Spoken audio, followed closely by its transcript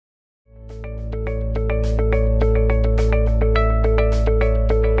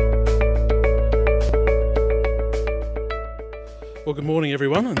Well, good morning,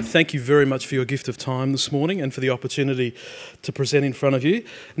 everyone, and thank you very much for your gift of time this morning and for the opportunity to present in front of you.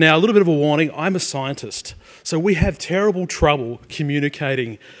 Now, a little bit of a warning, I'm a scientist, so we have terrible trouble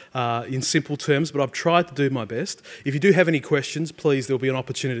communicating in simple terms, but I've tried to do my best. If you do have any questions, please, there'll be an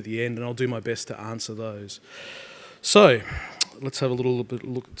opportunity at the end, and I'll do my best to answer those. So, let's have a little bit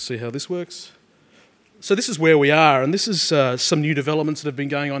look and see how this works. So this is where we are, and this is some new developments that have been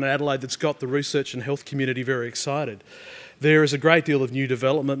going on in Adelaide that's got the research and health community very excited. There is a great deal of new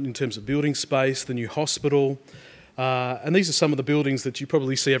development in terms of building space, the new hospital, and these are some of the buildings that you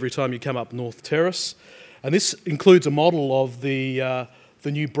probably see every time you come up North Terrace. And this includes a model of the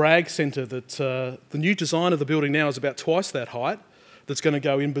new Bragg Centre that the new design of the building now is about twice that height, that's going to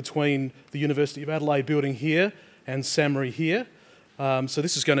go in between the University of Adelaide building here and SAHMRI here. So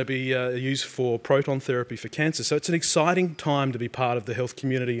this is going to be used for proton therapy for cancer. So it's an exciting time to be part of the health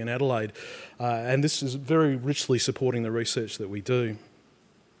community in Adelaide, and this is very richly supporting the research that we do.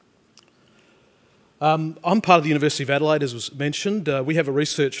 I'm part of the University of Adelaide, as was mentioned. We have a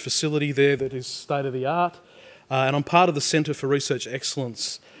research facility there that is state-of-the-art, and I'm part of the Centre for Research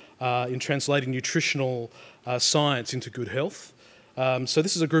Excellence in translating nutritional science into good health. So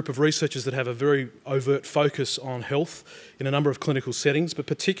this is a group of researchers that have a very overt focus on health in a number of clinical settings, but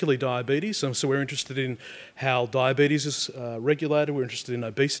particularly diabetes. So we're interested in how diabetes is regulated, we're interested in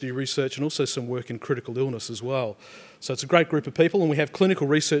obesity research, and also some work in critical illness as well. So it's a great group of people, and we have clinical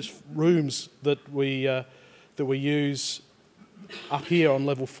research rooms that we use up here on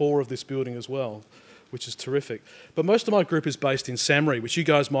level 4 of this building as well, which is terrific. But most of my group is based in SAHMRI, which you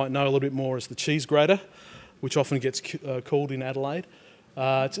guys might know a little bit more as the cheese grater, which often gets called in Adelaide.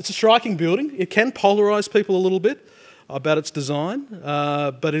 It's a striking building. It can polarise people a little bit about its design,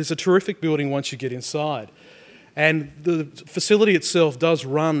 but it's a terrific building once you get inside. And the facility itself does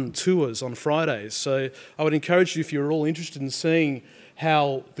run tours on Fridays, so I would encourage you, if you're all interested in seeing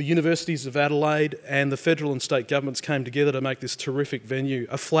how the universities of Adelaide and the federal and state governments came together to make this terrific venue,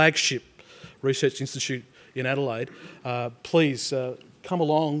 a flagship research institute in Adelaide, please come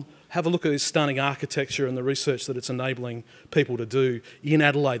along. Have a look at this stunning architecture and the research that it's enabling people to do in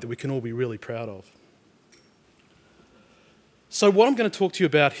Adelaide that we can all be really proud of. So what I'm going to talk to you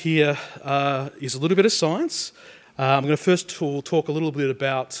about here is a little bit of science. I'm going to first talk a little bit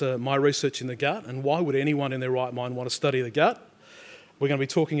about my research in the gut and why would anyone in their right mind want to study the gut. We're going to be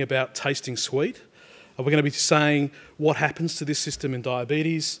talking about tasting sweet. We're going to be saying what happens to this system in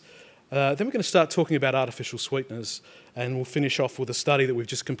diabetes. Then we're going to start talking about artificial sweeteners, and we'll finish off with a study that we've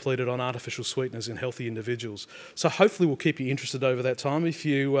just completed on artificial sweeteners in healthy individuals. So hopefully we'll keep you interested over that time. If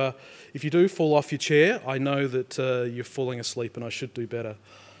you do fall off your chair, I know that you're falling asleep and I should do better.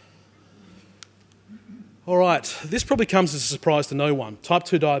 All right, this probably comes as a surprise to no one. Type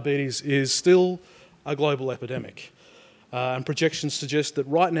 2 diabetes is still a global epidemic. And projections suggest that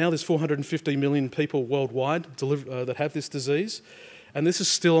right now there's 450 million people worldwide that have this disease. And this is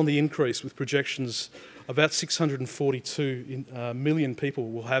still on the increase, with projections about 642 million people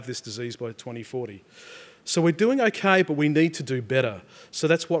will have this disease by 2040. So we're doing okay, but we need to do better. So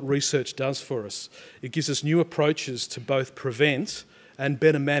that's what research does for us. It gives us new approaches to both prevent and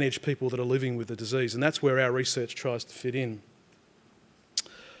better manage people that are living with the disease, and that's where our research tries to fit in.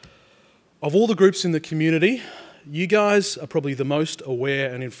 Of all the groups in the community, you guys are probably the most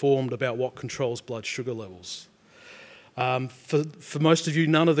aware and informed about what controls blood sugar levels. For most of you,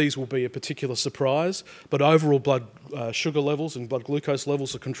 none of these will be a particular surprise, but overall blood sugar levels and blood glucose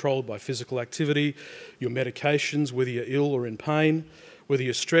levels are controlled by physical activity, your medications, whether you're ill or in pain, whether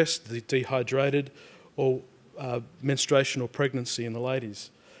you're stressed, dehydrated, or menstruation or pregnancy in the ladies.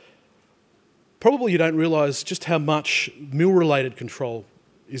 Probably you don't realise just how much meal-related control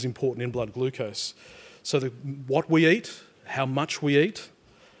is important in blood glucose. So what we eat, how much we eat,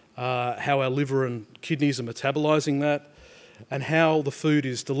 how our liver and kidneys are metabolising that, and how the food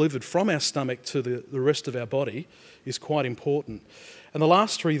is delivered from our stomach to the rest of our body is quite important. And the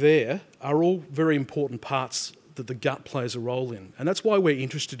last three there are all very important parts that the gut plays a role in. And that's why we're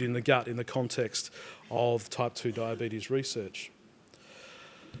interested in the gut in the context of type 2 diabetes research.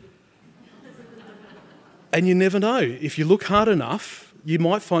 And you never know. If you look hard enough, you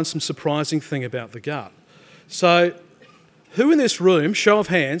might find some surprising thing about the gut. So, who in this room, show of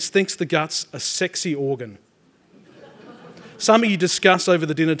hands, thinks the gut's a sexy organ? Some of you discuss over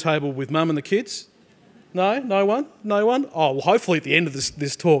the dinner table with mum and the kids? No? No one? No one? Oh, well, hopefully at the end of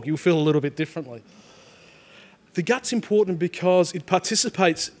this talk you'll feel a little bit differently. The gut's important because it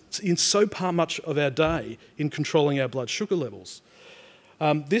participates in so much of our day in controlling our blood sugar levels.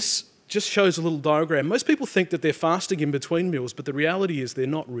 This just shows a little diagram. Most people think that they're fasting in between meals, but the reality is they're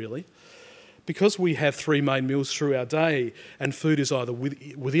not really. because we have three main meals through our day and food is either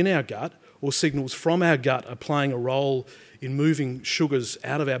within our gut or signals from our gut are playing a role in moving sugars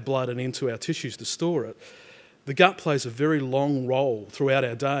out of our blood and into our tissues to store it, the gut plays a very long role throughout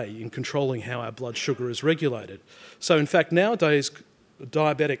our day in controlling how our blood sugar is regulated. So in fact, nowadays,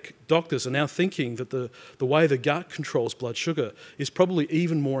 diabetic doctors are now thinking that the way the gut controls blood sugar is probably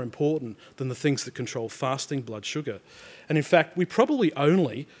even more important than the things that control fasting blood sugar. And in fact, we probably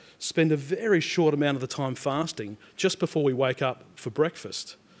only spend a very short amount of the time fasting just before we wake up for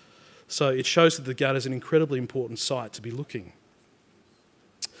breakfast. So it shows that the gut is an incredibly important site to be looking.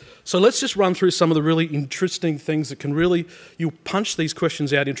 So let's just run through some of the really interesting things that can really, you'll punch these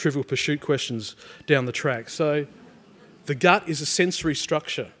questions out in Trivial Pursuit questions down the track. So the gut is a sensory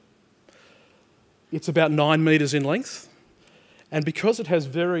structure. It's about 9 metres in length. And because it has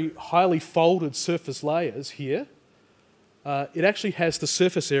very highly folded surface layers here, it actually has the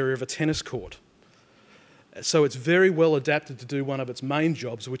surface area of a tennis court. So it's very well adapted to do one of its main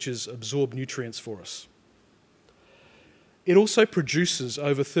jobs, which is absorb nutrients for us. It also produces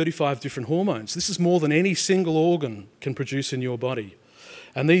over 35 different hormones. This is more than any single organ can produce in your body.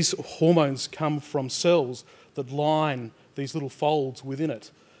 And these hormones come from cells that line these little folds within it.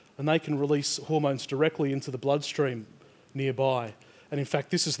 And they can release hormones directly into the bloodstream nearby. And in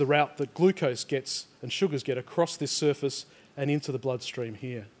fact, this is the route that glucose gets and sugars get across this surface and into the bloodstream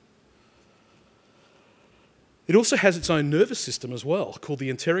here. It also has its own nervous system as well, called the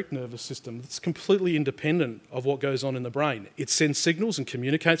enteric nervous system. It's completely independent of what goes on in the brain. It sends signals and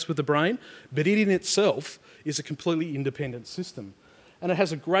communicates with the brain, but it in itself is a completely independent system. And it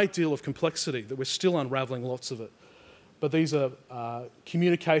has a great deal of complexity that we're still unravelling lots of it. But these are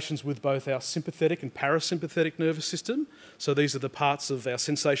communications with both our sympathetic and parasympathetic nervous system. So these are the parts of our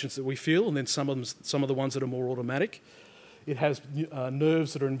sensations that we feel, and then some of the ones that are more automatic. It has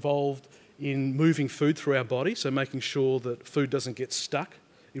nerves that are involved in moving food through our body, so making sure that food doesn't get stuck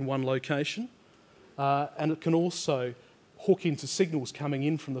in one location. And it can also hook into signals coming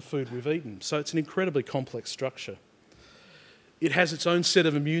in from the food we've eaten. So it's an incredibly complex structure. It has its own set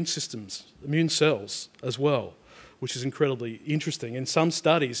of immune systems, immune cells as well, which is incredibly interesting. In some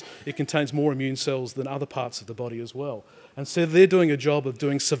studies, it contains more immune cells than other parts of the body as well. And so they're doing a job of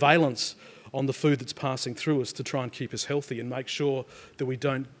doing surveillance on the food that's passing through us to try and keep us healthy and make sure that we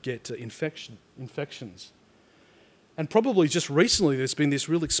don't get infections. And probably just recently there's been this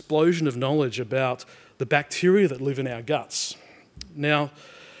real explosion of knowledge about the bacteria that live in our guts. Now,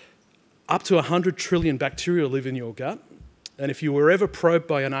 up to 100 trillion bacteria live in your gut, and if you were ever probed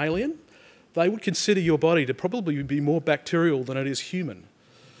by an alien, they would consider your body to probably be more bacterial than it is human,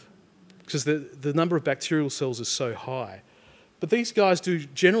 because the number of bacterial cells is so high. But these guys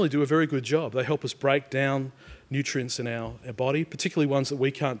generally do a very good job. They help us break down nutrients in our body, particularly ones that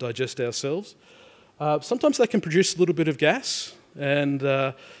we can't digest ourselves. Sometimes they can produce a little bit of gas, and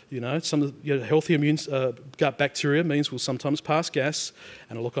some of the healthy immune gut bacteria means we'll sometimes pass gas.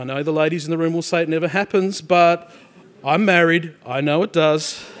 And look, I know the ladies in the room will say it never happens, but I'm married, I know it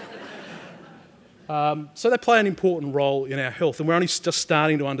does. So they play an important role in our health, and we're only just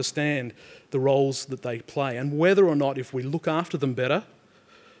starting to understand the roles that they play and whether or not, if we look after them better,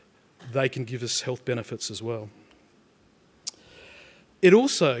 they can give us health benefits as well. It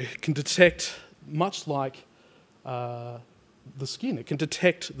also can detect, much like the skin, it can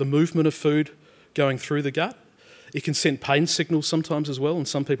detect the movement of food going through the gut. It can send pain signals sometimes as well, and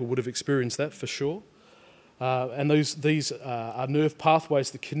some people would have experienced that for sure. And these are nerve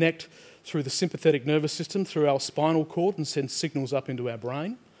pathways that connect through the sympathetic nervous system, through our spinal cord, and send signals up into our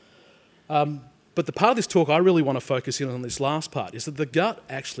brain. But the part of this talk I really want to focus in on, this last part, is that the gut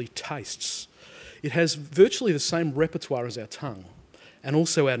actually tastes. It has virtually the same repertoire as our tongue and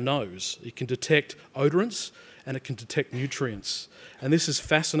also our nose. It can detect odorants and it can detect nutrients. And this is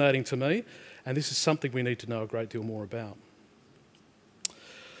fascinating to me, and this is something we need to know a great deal more about.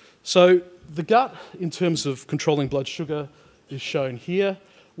 So the gut, in terms of controlling blood sugar, is shown here.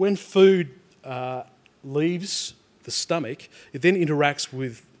 When food leaves the stomach, it then interacts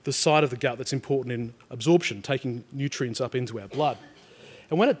with the side of the gut that's important in absorption, taking nutrients up into our blood.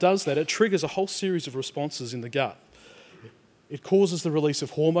 And when it does that, it triggers a whole series of responses in the gut. It causes the release of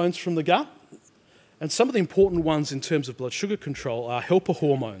hormones from the gut, and some of the important ones in terms of blood sugar control are helper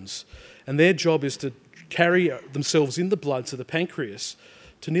hormones, and their job is to carry themselves in the blood to the pancreas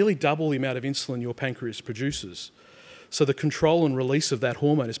to nearly double the amount of insulin your pancreas produces. So the control and release of that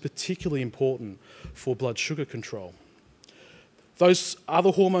hormone is particularly important for blood sugar control. Those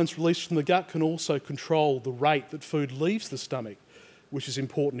other hormones released from the gut can also control the rate that food leaves the stomach, which is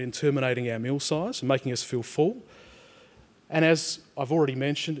important in terminating our meal size and making us feel full. And as I've already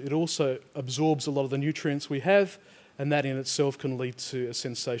mentioned, it also absorbs a lot of the nutrients we have, and that in itself can lead to a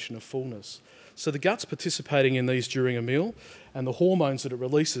sensation of fullness. So the gut's participating in these during a meal, and the hormones that it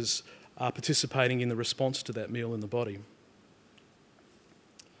releases are participating in the response to that meal in the body.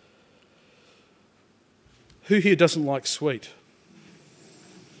 Who here doesn't like sweet?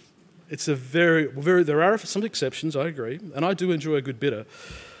 It's a there are some exceptions, I agree, and I do enjoy a good bitter,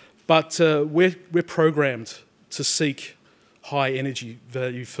 but we're programmed to seek high energy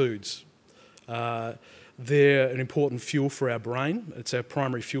value foods. They're an important fuel for our brain. It's our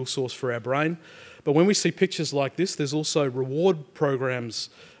primary fuel source for our brain. But when we see pictures like this, there's also reward programs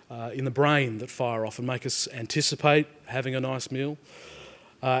in the brain that fire off and make us anticipate having a nice meal.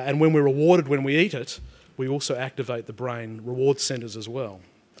 And when we're rewarded when we eat it, we also activate the brain reward centres as well.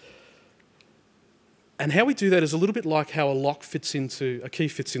 And how we do that is a little bit like how a key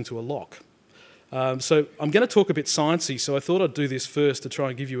fits into a lock. So I'm going to talk a bit sciencey, so I thought I'd do this first to try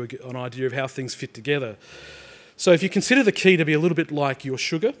and give you an idea of how things fit together. So if you consider the key to be a little bit like your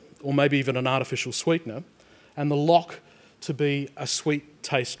sugar, or maybe even an artificial sweetener, and the lock to be a sweet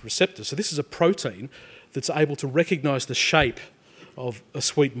taste receptor. So this is a protein that's able to recognise the shape of a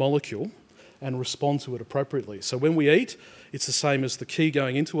sweet molecule and respond to it appropriately. So when we eat, it's the same as the key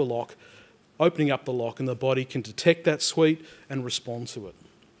going into a lock, opening up the lock, and the body can detect that sweet and respond to it.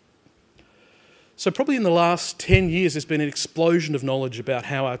 So probably in the last 10 years, there's been an explosion of knowledge about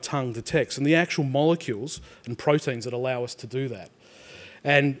how our tongue detects and the actual molecules and proteins that allow us to do that.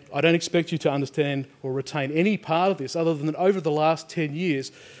 And I don't expect you to understand or retain any part of this other than that over the last 10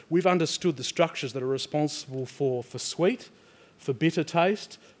 years, we've understood the structures that are responsible for sweet, for bitter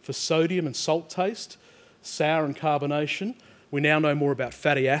taste, for sodium and salt taste, sour and carbonation. We now know more about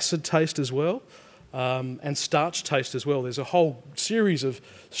fatty acid taste as well, and starch taste as well. There's a whole series of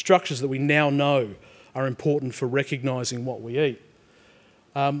structures that we now know are important for recognising what we eat.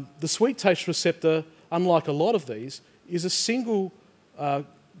 The sweet taste receptor, unlike a lot of these, is a single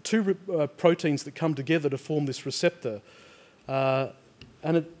two proteins that come together to form this receptor,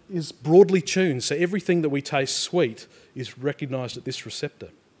 and it is broadly tuned, so everything that we taste sweet is recognised at this receptor.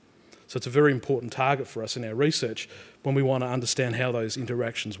 So it's a very important target for us in our research when we want to understand how those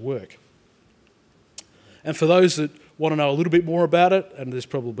interactions work. And for those that want to know a little bit more about it, and there's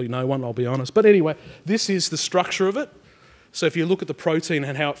probably no one, I'll be honest, but anyway, this is the structure of it. So if you look at the protein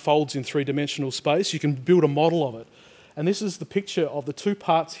and how it folds in three-dimensional space, you can build a model of it. And this is the picture of the two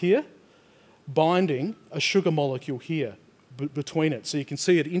parts here binding a sugar molecule here between it. So you can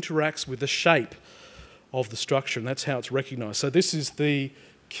see it interacts with the shape of the structure, and that's how it's recognised. So this is the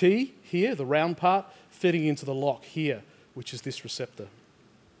key here, the round part, fitting into the lock here, which is this receptor.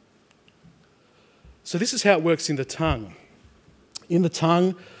 So this is how it works in the tongue. In the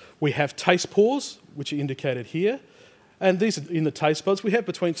tongue, we have taste pores, which are indicated here, and these are in the taste buds. We have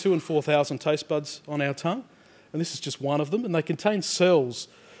between 2,000 and 4,000 taste buds on our tongue, and this is just one of them, and they contain cells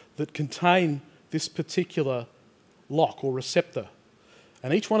that contain this particular lock or receptor.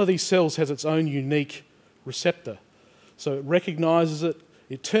 And each one of these cells has its own unique receptor. So it recognises it,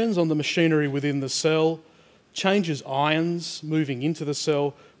 it turns on the machinery within the cell, changes ions moving into the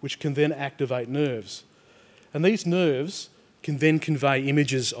cell, which can then activate nerves. And these nerves can then convey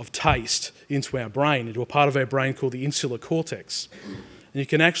images of taste into our brain, into a part of our brain called the insular cortex. And you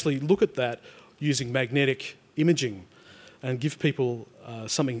can actually look at that using magnetic imaging and give people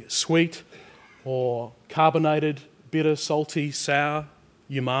something sweet or carbonated, bitter, salty, sour,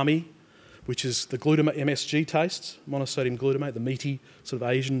 umami, which is the glutamate, MSG taste, monosodium glutamate, the meaty sort of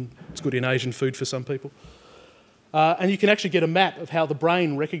Asian, it's good in Asian food for some people. And you can actually get a map of how the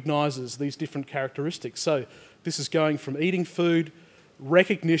brain recognises these different characteristics. So this is going from eating food,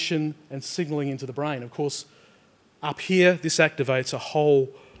 recognition and signalling into the brain. Of course, up here, this activates a whole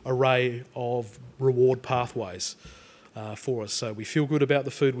array of reward pathways for us. So we feel good about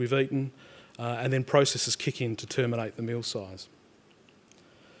the food we've eaten, and then processes kick in to terminate the meal size.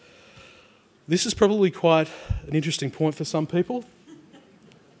 This is probably quite an interesting point for some people.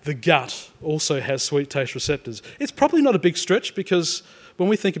 The gut also has sweet taste receptors. It's probably not a big stretch because when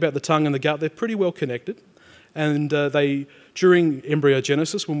we think about the tongue and the gut, they're pretty well connected. And during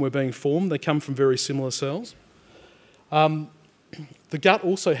embryogenesis, when we're being formed, they come from very similar cells. The gut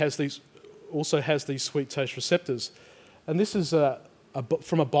also has these sweet taste receptors. And this is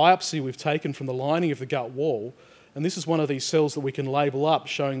from a biopsy we've taken from the lining of the gut wall. And this is one of these cells that we can label up,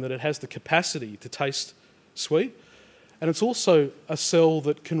 showing that it has the capacity to taste sweet. And it's also a cell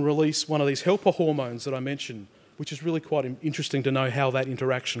that can release one of these helper hormones that I mentioned, which is really quite interesting to know how that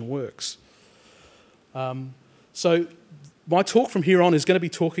interaction works. So my talk from here on is going to be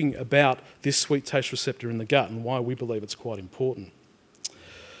talking about this sweet taste receptor in the gut and why we believe it's quite important.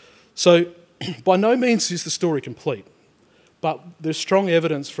 So, by no means is the story complete, but there's strong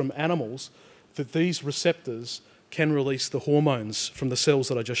evidence from animals that these receptors can release the hormones from the cells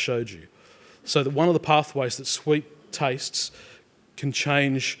that I just showed you. So that one of the pathways that sweet tastes can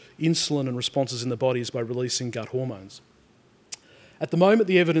change insulin and responses in the body is by releasing gut hormones. At the moment,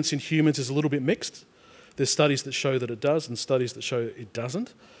 the evidence in humans is a little bit mixed. There's studies that show that it does and studies that show it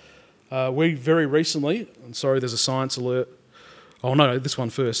doesn't. We very recently, I'm sorry, there's a science alert. Oh no, this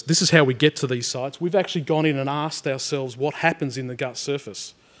one first. This is how we get to these sites. We've actually gone in and asked ourselves what happens in the gut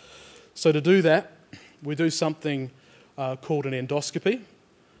surface. So to do that, we do something called an endoscopy.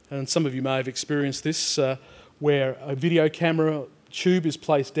 And some of you may have experienced this, where a video camera tube is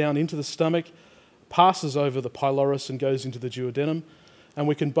placed down into the stomach, passes over the pylorus and goes into the duodenum. And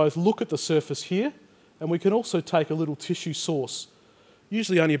we can both look at the surface here, and we can also take a little tissue source,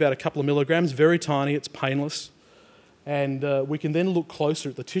 usually only about a couple of milligrams, very tiny, it's painless. And we can then look closer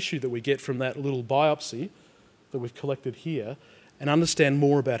at the tissue that we get from that little biopsy that we've collected here and understand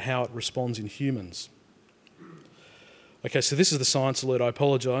more about how it responds in humans. Okay, so this is the science alert. I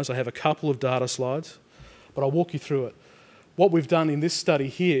apologise. I have a couple of data slides, but I'll walk you through it. What we've done in this study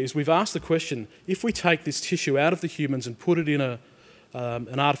here is we've asked the question, if we take this tissue out of the humans and put it in an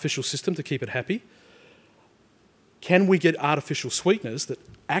artificial system to keep it happy, can we get artificial sweeteners that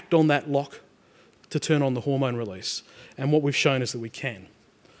act on that lock to turn on the hormone release? And what we've shown is that we can.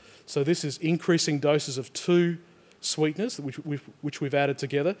 So this is increasing doses of 2 sweeteners which we've added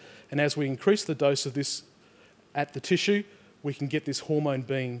together, and as we increase the dose of this at the tissue, we can get this hormone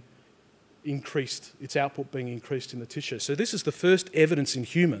being increased, its output being increased in the tissue. So this is the first evidence in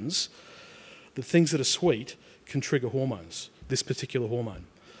humans that things that are sweet can trigger hormones, this particular hormone.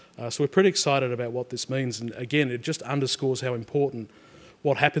 So we're pretty excited about what this means, and again, it just underscores how important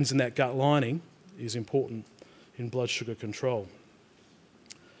what happens in that gut lining is important in blood sugar control.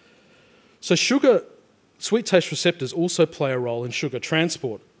 So sweet taste receptors also play a role in sugar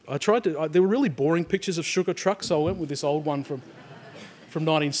transport. There were really boring pictures of sugar trucks, so I went with this old one from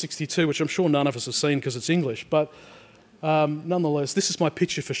 1962, which I'm sure none of us have seen because it's English, but nonetheless, this is my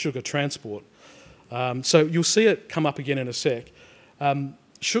picture for sugar transport. So you'll see it come up again in a sec.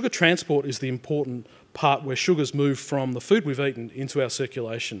 Sugar transport is the important part where sugars move from the food we've eaten into our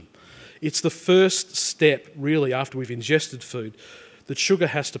circulation. It's the first step, really, after we've ingested food, that sugar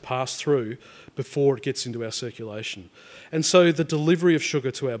has to pass through before it gets into our circulation. And so the delivery of sugar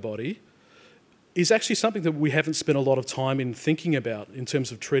to our body is actually something that we haven't spent a lot of time in thinking about in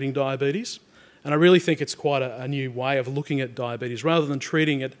terms of treating diabetes. And I really think it's quite a new way of looking at diabetes, rather than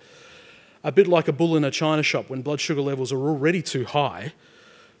treating it a bit like a bull in a china shop when blood sugar levels are already too high.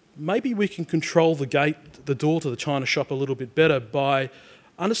 Maybe we can control the door to the china shop a little bit better by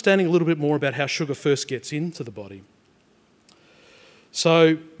understanding a little bit more about how sugar first gets into the body.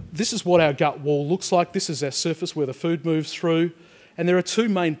 So this is what our gut wall looks like. This is our surface where the food moves through. And there are 2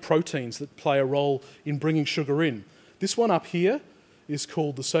 main proteins that play a role in bringing sugar in. This one up here is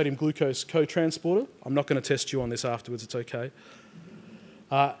called the sodium glucose cotransporter. I'm not going to test you on this afterwards, it's okay.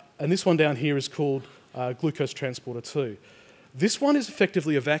 And this one down here is called glucose transporter 2. This one is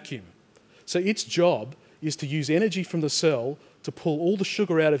effectively a vacuum. So its job is to use energy from the cell to pull all the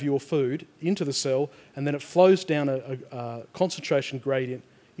sugar out of your food into the cell, and then it flows down a concentration gradient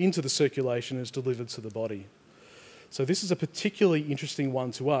into the circulation and is delivered to the body. So this is a particularly interesting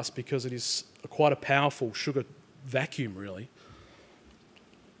one to us because it is quite a powerful sugar vacuum, really.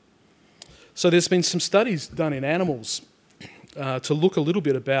 So there's been some studies done in animals to look a little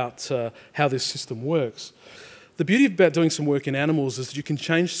bit about how this system works. The beauty about doing some work in animals is that you can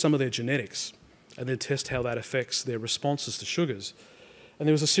change some of their genetics and then test how that affects their responses to sugars. And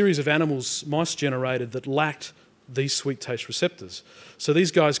there was a series of animals mice generated that lacked these sweet taste receptors. So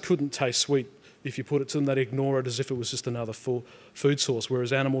these guys couldn't taste sweet. If you put it to them, they'd ignore it as if it was just another food source,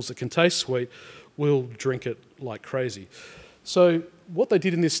 whereas animals that can taste sweet will drink it like crazy. So what they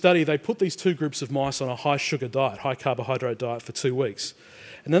did in this study, they put these 2 groups of mice on a high sugar diet, high carbohydrate diet for 2 weeks.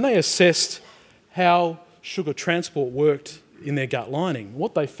 And then they assessed how sugar transport worked in their gut lining.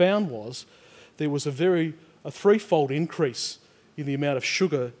 What they found was there was a 3-fold increase in the amount of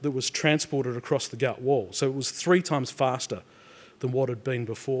sugar that was transported across the gut wall. So it was 3 times faster than what had been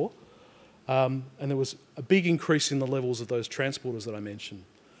before. And there was a big increase in the levels of those transporters that I mentioned.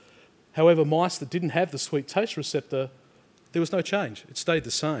 However, mice that didn't have the sweet taste receptor, there was no change. It stayed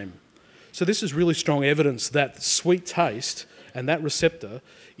the same. So this is really strong evidence that sweet taste and that receptor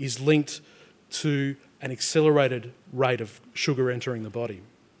is linked to an accelerated rate of sugar entering the body.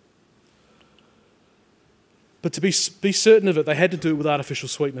 But to be certain of it, they had to do it with artificial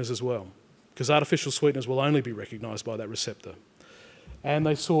sweeteners as well, because artificial sweeteners will only be recognised by that receptor. And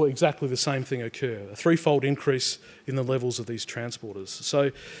they saw exactly the same thing occur, a threefold increase in the levels of these transporters.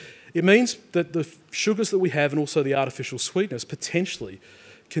 So it means that the sugars that we have and also the artificial sweeteners potentially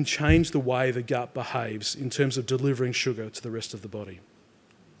can change the way the gut behaves in terms of delivering sugar to the rest of the body.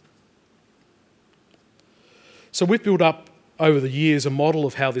 So we've built up over the years a model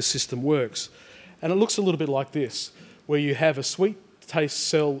of how this system works, and it looks a little bit like this, where you have a sweet taste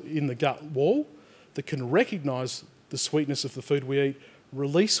cell in the gut wall that can recognise the sweetness of the food we eat,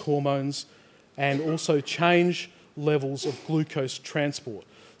 release hormones, and also change levels of glucose transport.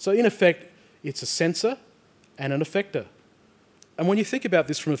 So in effect, it's a sensor and an effector. And when you think about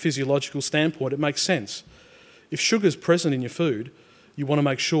this from a physiological standpoint, it makes sense. If sugar's present in your food, you want to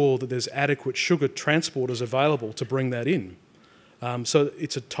make sure that there's adequate sugar transporters available to bring that in. So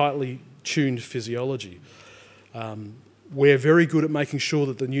it's a tightly tuned physiology. We're very good at making sure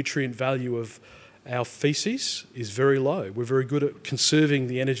that the nutrient value of our faeces is very low. We're very good at conserving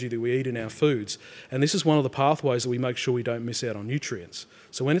the energy that we eat in our foods. And this is one of the pathways that we make sure we don't miss out on nutrients.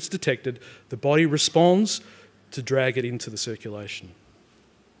 So when it's detected, the body responds to drag it into the circulation.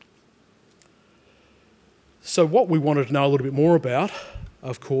 So what we wanted to know a little bit more about,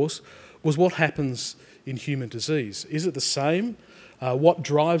 of course, was what happens in human disease. Is it the same? What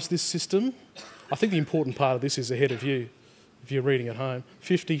drives this system? I think the important part of this is ahead of you, if you're reading at home.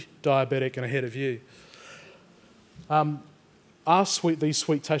 50, diabetic, and ahead of you. Are these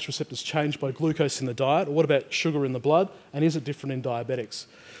sweet taste receptors changed by glucose in the diet, or what about sugar in the blood, and is it different in diabetics?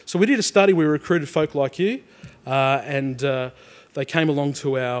 So we did a study, we recruited folk like you, and they came along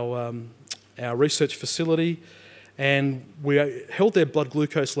to our research facility, and we held their blood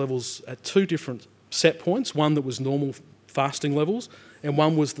glucose levels at two different set points, one that was normal fasting levels, and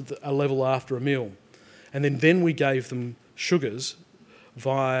one was a level after a meal. And then we gave them sugars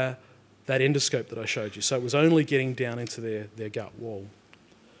via that endoscope that I showed you. So it was only getting down into their gut wall.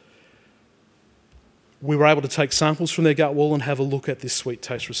 We were able to take samples from their gut wall and have a look at this sweet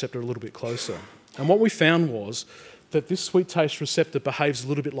taste receptor a little bit closer. And what we found was that this sweet taste receptor behaves a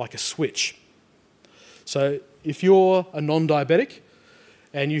little bit like a switch. So if you're a non-diabetic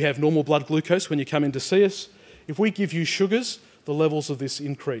and you have normal blood glucose when you come in to see us, if we give you sugars, the levels of this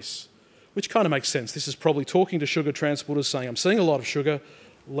increase, which kind of makes sense. This is probably talking to sugar transporters saying, I'm seeing a lot of sugar,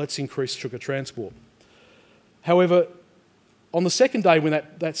 let's increase sugar transport. However, on the second day when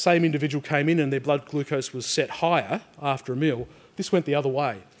that same individual came in and their blood glucose was set higher after a meal, this went the other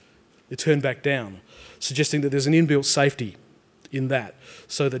way. It turned back down, suggesting that there's an inbuilt safety in that,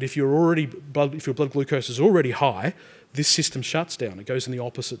 so that if your blood glucose is already high, this system shuts down. It goes in the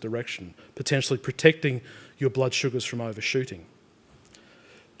opposite direction, potentially protecting your blood sugars from overshooting.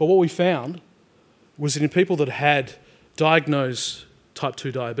 But what we found was that in people that had diagnosed type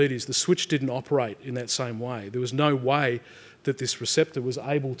 2 diabetes, the switch didn't operate in that same way. There was no way that this receptor was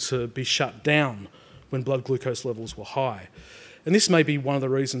able to be shut down when blood glucose levels were high. And this may be one of the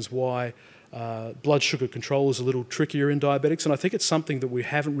reasons why blood sugar control is a little trickier in diabetics, and I think it's something that we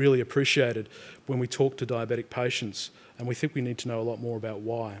haven't really appreciated when we talk to diabetic patients, and we think we need to know a lot more about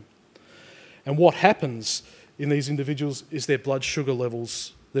why. And what happens in these individuals is their blood sugar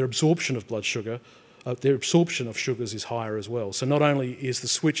levels, their absorption of blood sugar, their absorption of sugars is higher as well. So not only is the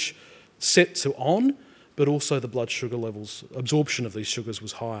switch set to on, but also the blood sugar levels, absorption of these sugars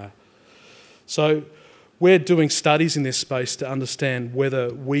was higher. So we're doing studies in this space to understand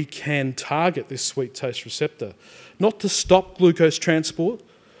whether we can target this sweet taste receptor, not to stop glucose transport,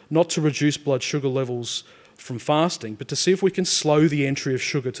 not to reduce blood sugar levels from fasting, but to see if we can slow the entry of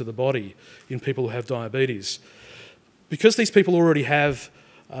sugar to the body in people who have diabetes. Because these people already have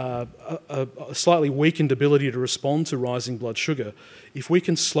a slightly weakened ability to respond to rising blood sugar, if we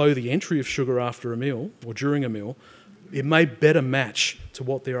can slow the entry of sugar after a meal or during a meal, it may better match to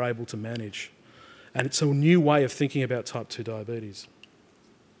what they're able to manage. And it's a new way of thinking about type 2 diabetes.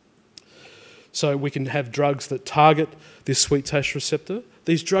 So we can have drugs that target this sweet taste receptor.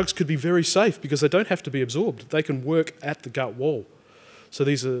 These drugs could be very safe because they don't have to be absorbed. They can work at the gut wall. So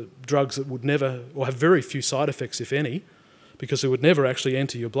these are drugs that would never, or have very few side effects, if any, because they would never actually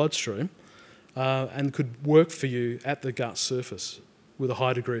enter your bloodstream, and could work for you at the gut surface with a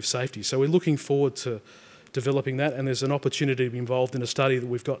high degree of safety. So we're looking forward to developing that, and there's an opportunity to be involved in a study that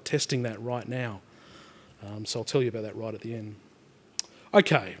we've got testing that right now. So I'll tell you about that right at the end.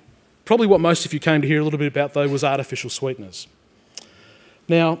 Okay, probably what most of you came to hear a little bit about, though, was artificial sweeteners.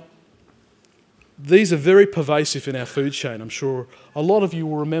 Now, these are very pervasive in our food chain. I'm sure a lot of you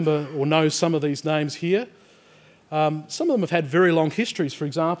will remember or know some of these names here. Some of them have had very long histories. For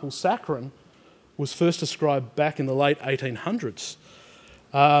example, saccharin was first described back in the late 1800s.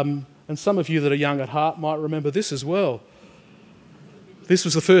 And some of you that are young at heart might remember this as well. This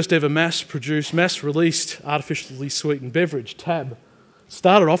was the first ever mass-produced, mass-released artificially sweetened beverage, Tab.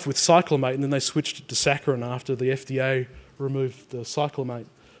 Started off with cyclamate and then they switched it to saccharin after the FDA removed the cyclamate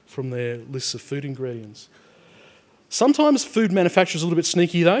from their lists of food ingredients. Sometimes food manufacturers are a little bit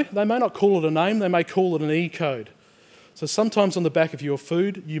sneaky though. They may not call it a name, they may call it an E-code. So sometimes on the back of your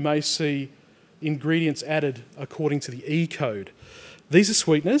food you may see ingredients added according to the E-code. These are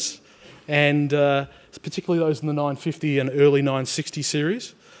sweeteners, and particularly those in the 950 and early 960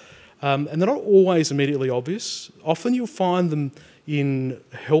 series. And they're not always immediately obvious. Often you'll find them in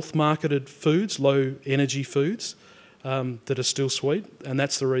health-marketed foods, low-energy foods, that are still sweet, and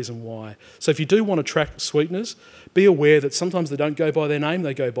that's the reason why. So if you do want to track sweeteners, be aware that sometimes they don't go by their name,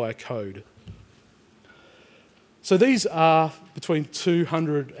 they go by a code. So these are between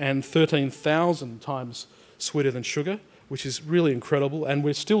 200 and 13,000 times sweeter than sugar, which is really incredible, and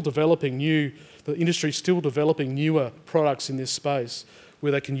we're still developing the industry's still developing newer products in this space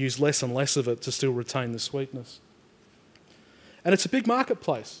where they can use less and less of it to still retain the sweetness. And it's a big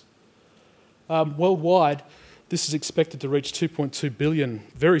marketplace. Worldwide, this is expected to reach 2.2 billion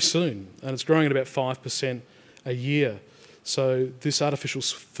very soon, and it's growing at about 5% a year. So this artificial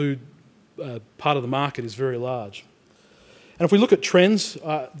food part of the market is very large. And if we look at trends,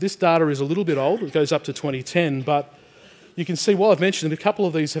 this data is a little bit old. It goes up to 2010, but you can see, while I've mentioned a couple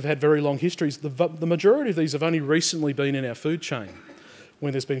of these have had very long histories, the majority of these have only recently been in our food chain,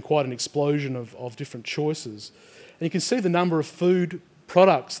 when there's been quite an explosion of different choices. And you can see the number of food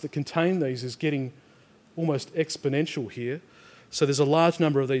products that contain these is getting almost exponential here. So there's a large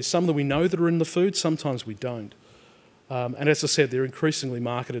number of these. Some that we know that are in the food, sometimes we don't. And as I said, they're increasingly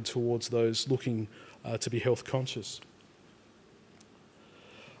marketed towards those looking to be health conscious.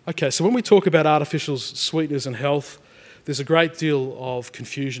 Okay, so when we talk about artificial sweeteners and health, there's a great deal of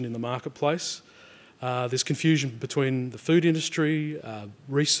confusion in the marketplace. There's confusion between the food industry,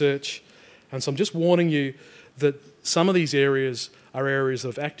 research, and so I'm just warning you that some of these areas are areas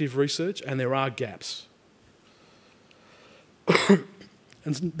of active research and there are gaps.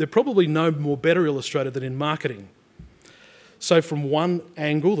 And they're probably no more better illustrated than in marketing. So from one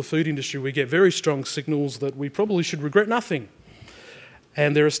angle, the food industry, we get very strong signals that we probably should regret nothing.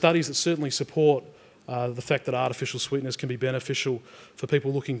 And there are studies that certainly support the fact that artificial sweeteners can be beneficial for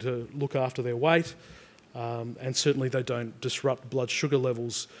people looking to look after their weight, and certainly they don't disrupt blood sugar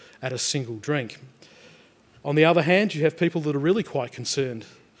levels at a single drink. On the other hand, you have people that are really quite concerned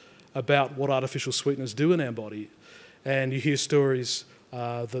about what artificial sweeteners do in our body, and you hear stories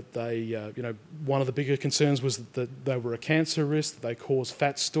that they, one of the bigger concerns was that they were a cancer risk, that they cause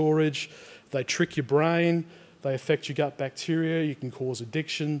fat storage, they trick your brain, they affect your gut bacteria, you can cause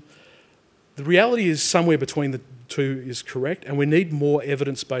addiction. The reality is somewhere between the two is correct, and we need more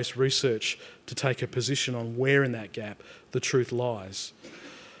evidence-based research to take a position on where in that gap the truth lies.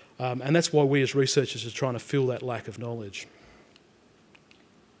 And that's why we as researchers are trying to fill that lack of knowledge.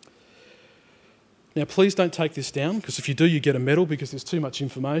 Now, please don't take this down, because if you do, you get a medal because there's too much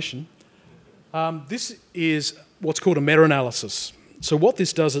information. This is what's called a meta-analysis. So what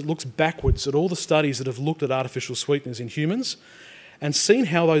this does, it looks backwards at all the studies that have looked at artificial sweeteners in humans and seen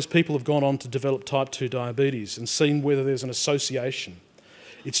how those people have gone on to develop type 2 diabetes and seen whether there's an association.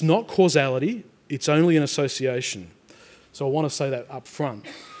 It's not causality, it's only an association. So I want to say that up front.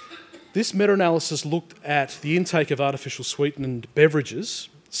 This meta-analysis looked at the intake of artificial sweetened beverages.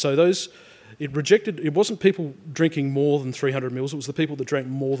 So it wasn't people drinking more than 300 mils, it was the people that drank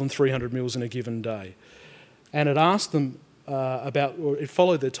more than 300 mils in a given day. And it asked them it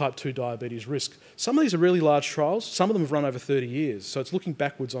followed their type 2 diabetes risk. Some of these are really large trials, some of them have run over 30 years, so it's looking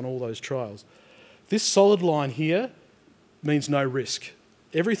backwards on all those trials. This solid line here means no risk.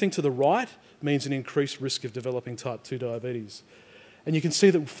 Everything to the right means an increased risk of developing type 2 diabetes. And you can see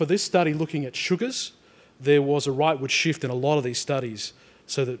that for this study looking at sugars, there was a rightward shift in a lot of these studies,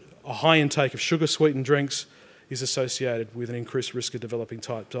 so that a high intake of sugar-sweetened drinks is associated with an increased risk of developing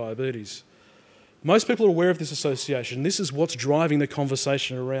type 2 diabetes. Most people are aware of this association. This is what's driving the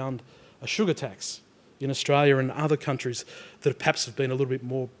conversation around a sugar tax in Australia and other countries that perhaps have been a little bit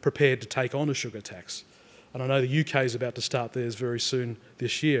more prepared to take on a sugar tax. And I know the UK is about to start theirs very soon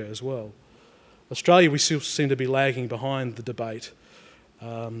this year as well. Australia, we still seem to be lagging behind the debate.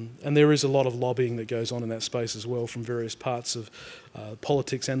 And there is a lot of lobbying that goes on in that space as well from various parts of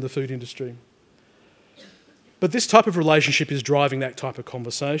politics and the food industry. But this type of relationship is driving that type of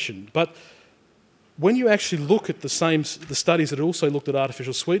conversation. But when you actually look at the studies that also looked at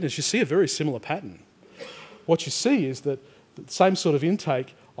artificial sweeteners, you see a very similar pattern. What you see is that the same sort of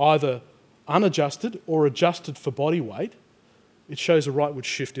intake either unadjusted or adjusted for body weight, it shows a rightward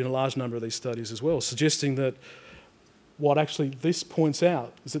shift in a large number of these studies as well, suggesting that what actually this points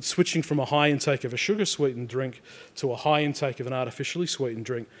out is that switching from a high intake of a sugar-sweetened drink to a high intake of an artificially sweetened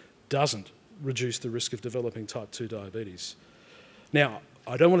drink doesn't reduce the risk of developing type 2 diabetes. Now,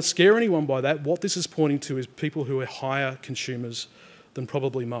 I don't want to scare anyone by that. What this is pointing to is people who are higher consumers than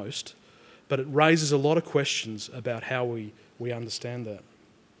probably most, but it raises a lot of questions about how we understand that.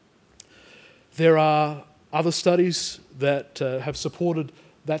 There are other studies that have supported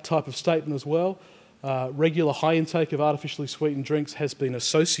that type of statement as well. Regular high intake of artificially sweetened drinks has been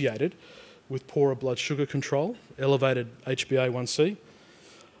associated with poorer blood sugar control, elevated HbA1c,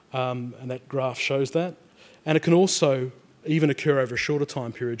 and that graph shows that. And it can also even occur over a shorter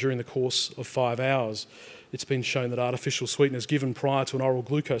time period during the course of 5 hours. It's been shown that artificial sweeteners given prior to an oral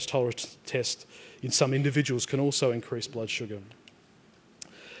glucose tolerance test in some individuals can also increase blood sugar.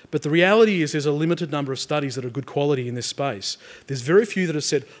 But the reality is there's a limited number of studies that are good quality in this space. There's very few that have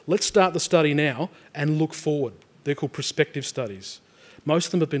said, let's start the study now and look forward. They're called prospective studies. Most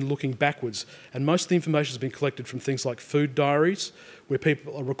of them have been looking backwards, and most of the information has been collected from things like food diaries, where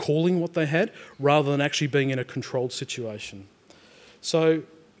people are recalling what they had, rather than actually being in a controlled situation. So,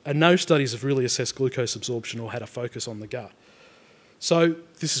 and no studies have really assessed glucose absorption or had a focus on the gut. So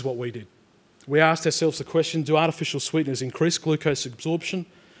this is what we did. We asked ourselves the question, do artificial sweeteners increase glucose absorption?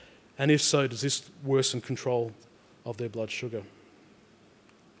 And if so, does this worsen control of their blood sugar?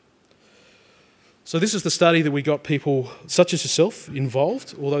 So this is the study that we got people such as yourself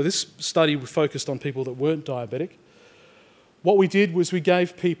involved, although this study focused on people that weren't diabetic. What we did was we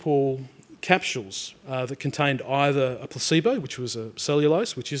gave people capsules that contained either a placebo, which was a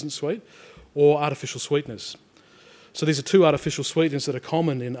cellulose, which isn't sweet, or artificial sweeteners. So these are two artificial sweeteners that are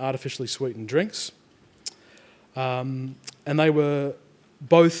common in artificially sweetened drinks. And they were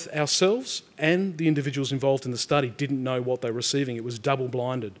both ourselves and the individuals involved in the study didn't know what they were receiving. It was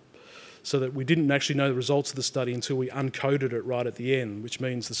double-blinded, so that we didn't actually know the results of the study until we uncoded it right at the end, which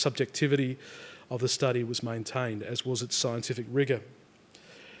means the subjectivity of the study was maintained, as was its scientific rigour.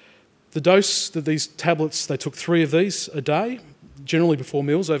 The dose that these tablets, they took 3 of these a day, generally before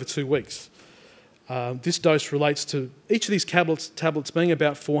meals, over 2 weeks. This dose relates to each of these tablets being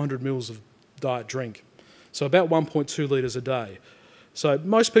about 400 mils of diet drink, so about 1.2 litres a day. So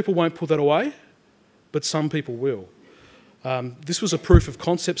most people won't put that away, but some people will. This was a proof of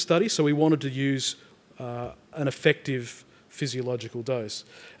concept study, so we wanted to use an effective physiological dose.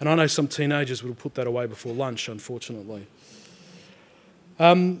 And I know some teenagers would have put that away before lunch, unfortunately.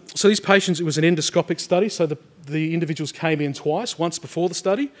 So these patients, it was an endoscopic study, so the individuals came in twice, once before the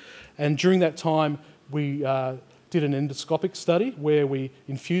study, and during that time we did an endoscopic study where we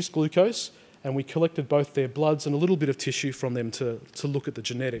infused glucose and we collected both their bloods and a little bit of tissue from them to look at the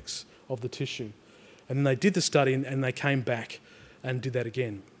genetics of the tissue. And then they did the study and they came back and did that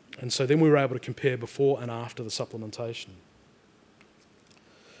again. And so then we were able to compare before and after the supplementation.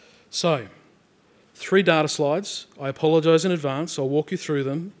 So, 3 data slides. I apologise in advance, I'll walk you through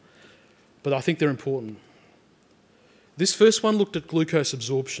them, but I think they're important. This first one looked at glucose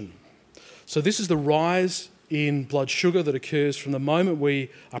absorption. So this is the rise in blood sugar that occurs from the moment we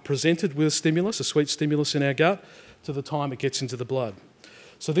are presented with a stimulus, a sweet stimulus in our gut, to the time it gets into the blood.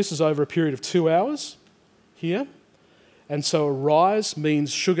 So this is over a period of 2 hours here. And so a rise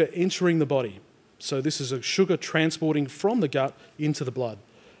means sugar entering the body. So this is a sugar transporting from the gut into the blood.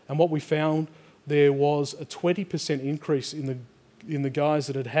 And what we found, there was a 20% increase in the guys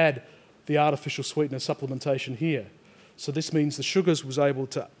that had had the artificial sweetener supplementation here. So this means the sugars was able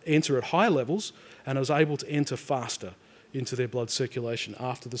to enter at high levels and it was able to enter faster into their blood circulation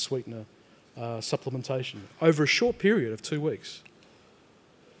after the sweetener supplementation over a short period of 2 weeks.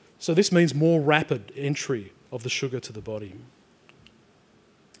 So this means more rapid entry of the sugar to the body.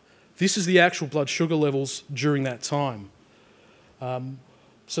 This is the actual blood sugar levels during that time.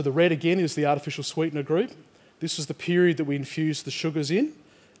 So the red again is the artificial sweetener group. This is the period that we infused the sugars in,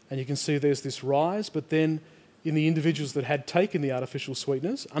 and you can see there's this rise, but then in the individuals that had taken the artificial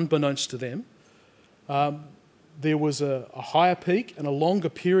sweeteners, unbeknownst to them, there was a higher peak and a longer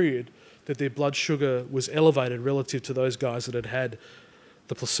period that their blood sugar was elevated relative to those guys that had had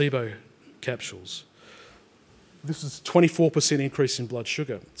the placebo capsules. This is a 24% increase in blood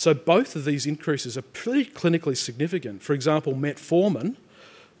sugar. So both of these increases are pretty clinically significant. For example, metformin,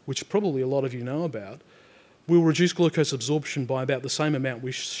 which probably a lot of you know about, will reduce glucose absorption by about the same amount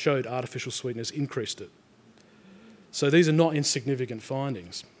we showed artificial sweeteners increased it. So these are not insignificant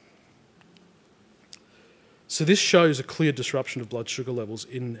findings. So this shows a clear disruption of blood sugar levels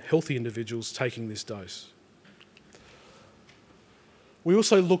in healthy individuals taking this dose. We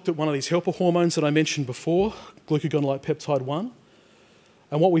also looked at one of these helper hormones that I mentioned before, glucagon-like peptide 1,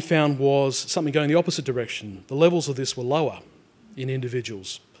 and what we found was something going the opposite direction. The levels of this were lower in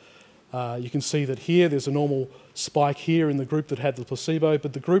individuals. You can see that here there's a normal spike here in the group that had the placebo,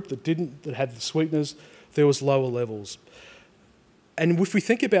 but the group that didn't, that had the sweeteners, there was lower levels. And if we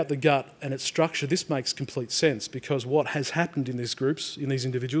think about the gut and its structure, this makes complete sense, because what has happened in these groups, in these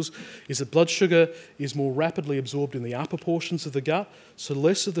individuals, is that blood sugar is more rapidly absorbed in the upper portions of the gut, so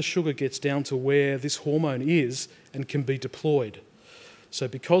less of the sugar gets down to where this hormone is and can be deployed. So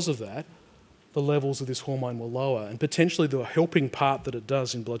because of that, the levels of this hormone were lower, and potentially the helping part that it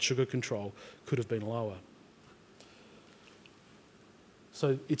does in blood sugar control could have been lower.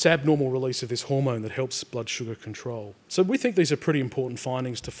 So it's abnormal release of this hormone that helps blood sugar control. So we think these are pretty important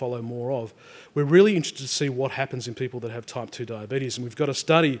findings to follow more of. We're really interested to see what happens in people that have type 2 diabetes, and we've got a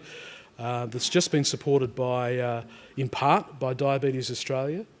study that's just been supported by, in part, by Diabetes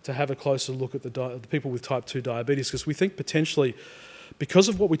Australia, to have a closer look at the people with type 2 diabetes, because we think potentially, because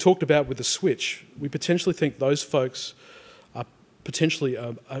of what we talked about with the switch, we potentially think those folks are potentially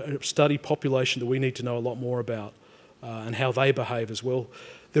a study population that we need to know a lot more about. And how they behave as well.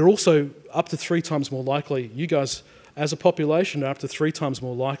 They're also up to 3 times more likely, you guys as a population are up to 3 times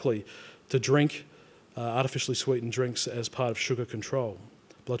more likely to drink artificially sweetened drinks as part of sugar control,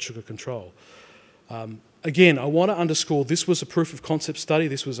 blood sugar control. Again, I want to underscore this was a proof of concept study,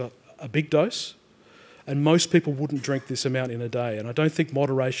 this was a big dose, and most people wouldn't drink this amount in a day, and I don't think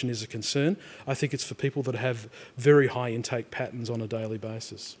moderation is a concern. I think it's for people that have very high intake patterns on a daily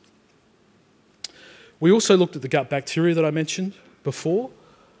basis. We also looked at the gut bacteria that I mentioned before.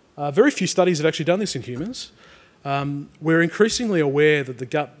 Very few studies have actually done this in humans. We're increasingly aware that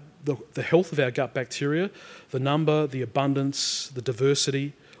the health of our gut bacteria, the number, the abundance, the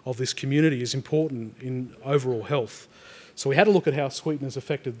diversity of this community is important in overall health. So we had a look at how sweeteners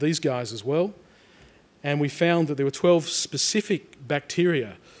affected these guys as well, and we found that there were 12 specific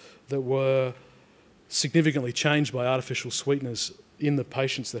bacteria that were significantly changed by artificial sweeteners in the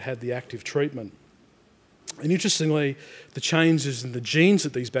patients that had the active treatment. And interestingly, the changes in the genes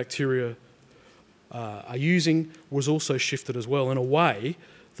that these bacteria are using was also shifted as well in a way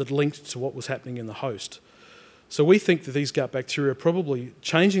that linked to what was happening in the host. So we think that these gut bacteria are probably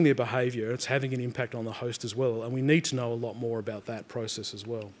changing their behaviour. It's having an impact on the host as well, and we need to know a lot more about that process as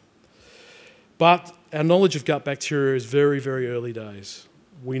well. But our knowledge of gut bacteria is very, very early days.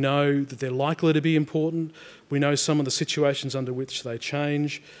 We know that they're likely to be important. We know some of the situations under which they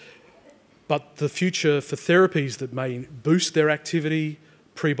change. But the future for therapies that may boost their activity,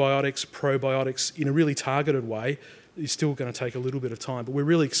 prebiotics, probiotics, in a really targeted way, is still going to take a little bit of time. But we're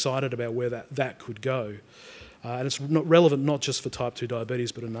really excited about where that could go. And it's not relevant not just for type 2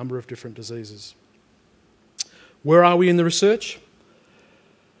 diabetes, but a number of different diseases. Where are we in the research?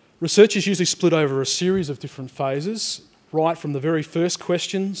 Research is usually split over a series of different phases, right from the very first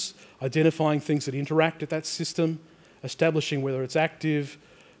questions, identifying things that interact at that system, establishing whether it's active,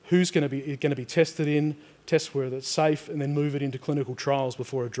 who's going to be tested in, test whether it's safe, and then move it into clinical trials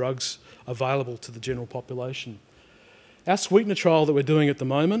before a drug's available to the general population. Our sweetener trial that we're doing at the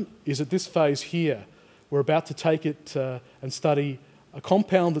moment is at this phase here. We're about to take it and study a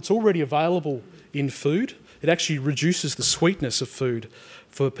compound that's already available in food. It actually reduces the sweetness of food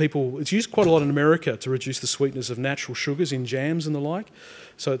for people. It's used quite a lot in America to reduce the sweetness of natural sugars in jams and the like.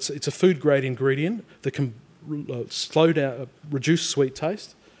 So it's a food-grade ingredient that can slow down, reduce sweet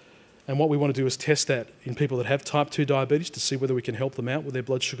taste. And what we want to do is test that in people that have type 2 diabetes to see whether we can help them out with their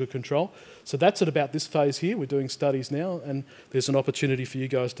blood sugar control. So that's at about this phase here. We're doing studies now, and there's an opportunity for you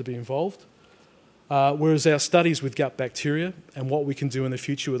guys to be involved. Whereas our studies with gut bacteria and what we can do in the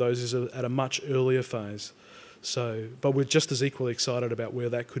future with those is at a much earlier phase. But we're just as equally excited about where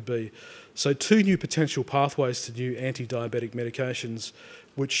that could be. So 2 new potential pathways to new anti-diabetic medications,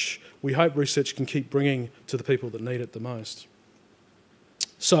 which we hope research can keep bringing to the people that need it the most.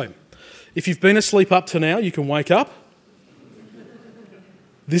 So, if you've been asleep up to now, you can wake up.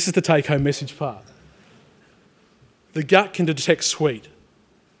 This is the take-home message part. The gut can detect sweet,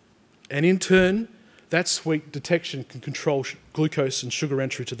 and in turn, that sweet detection can control glucose and sugar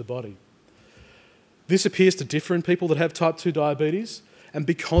entry to the body. This appears to differ in people that have type 2 diabetes, and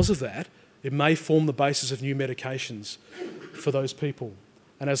because of that, it may form the basis of new medications for those people.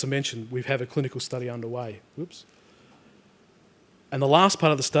 And as I mentioned, we have a clinical study underway. Whoops. And the last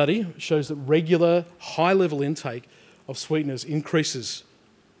part of the study shows that regular high-level intake of sweeteners increases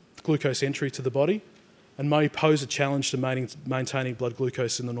glucose entry to the body and may pose a challenge to maintaining blood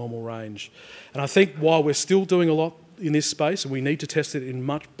glucose in the normal range. And I think while we're still doing a lot in this space and we need to test it in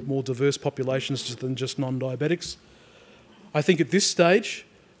much more diverse populations than just non-diabetics, I think at this stage,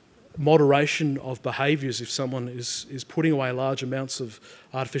 moderation of behaviours, if someone is putting away large amounts of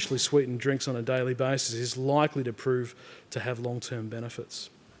artificially sweetened drinks on a daily basis, is likely to prove to have long-term benefits.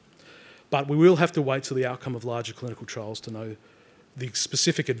 But we will have to wait till the outcome of larger clinical trials to know the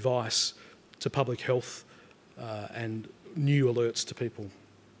specific advice to public health and new alerts to people.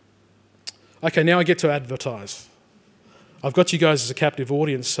 Okay, now I get to advertise. I've got you guys as a captive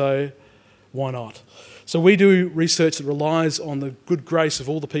audience, so why not? So we do research that relies on the good grace of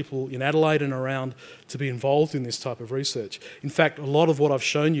all the people in Adelaide and around to be involved in this type of research. In fact, a lot of what I've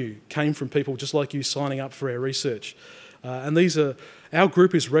shown you came from people just like you signing up for our research. And our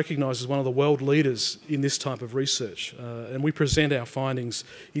group is recognised as one of the world leaders in this type of research, and we present our findings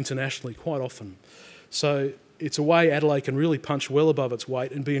internationally quite often. So it's a way Adelaide can really punch well above its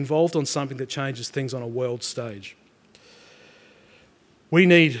weight and be involved on something that changes things on a world stage. We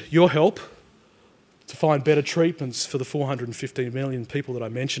need your help to find better treatments for the 415 million people that I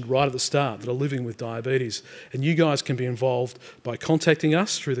mentioned right at the start that are living with diabetes. And you guys can be involved by contacting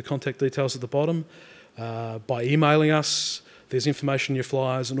us through the contact details at the bottom, by emailing us. There's information in your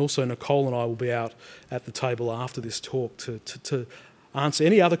flyers, and also Nicole and I will be out at the table after this talk to answer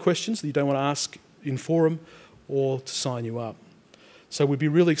any other questions that you don't want to ask in forum or to sign you up. So we'd be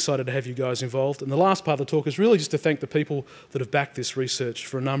really excited to have you guys involved. And the last part of the talk is really just to thank the people that have backed this research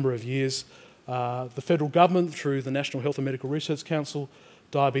for a number of years. The federal government through the National Health and Medical Research Council,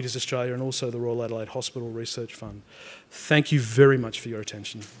 Diabetes Australia, and also the Royal Adelaide Hospital Research Fund. Thank you very much for your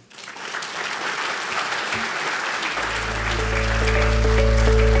attention.